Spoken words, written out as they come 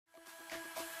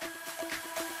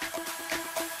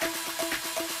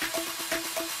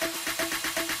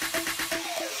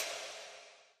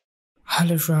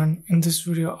Hello everyone, in this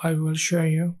video I will show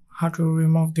you how to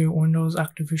remove the Windows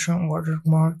Activation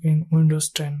watermark in Windows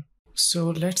 10. So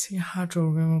let's see how to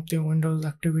remove the Windows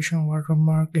Activation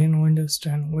watermark in Windows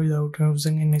 10 without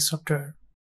using any software.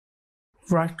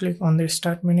 Right click on the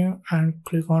Start menu and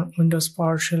click on Windows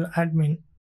PowerShell Admin.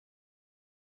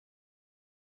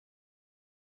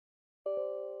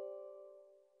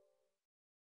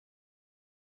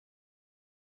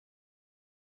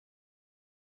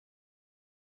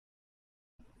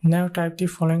 Now type the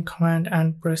following command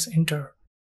and press enter.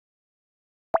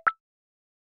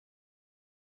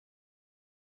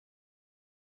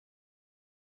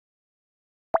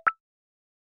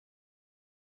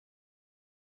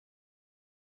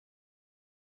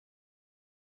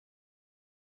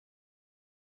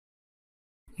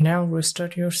 Now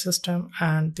restart your system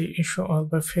and the issue will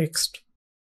be fixed.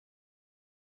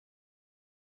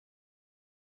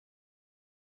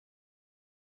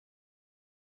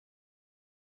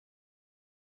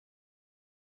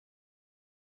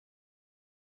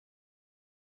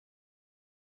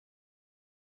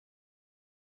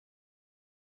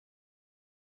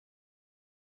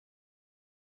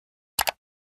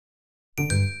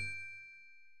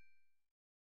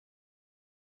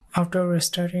 After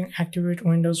restarting, Activate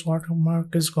Windows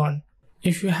watermark is gone.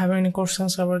 If you have any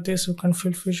questions about this, you can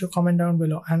feel free to comment down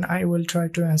below and I will try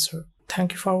to answer.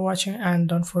 Thank you for watching and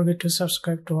don't forget to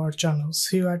subscribe to our channel.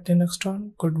 See you at the next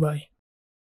one. Goodbye.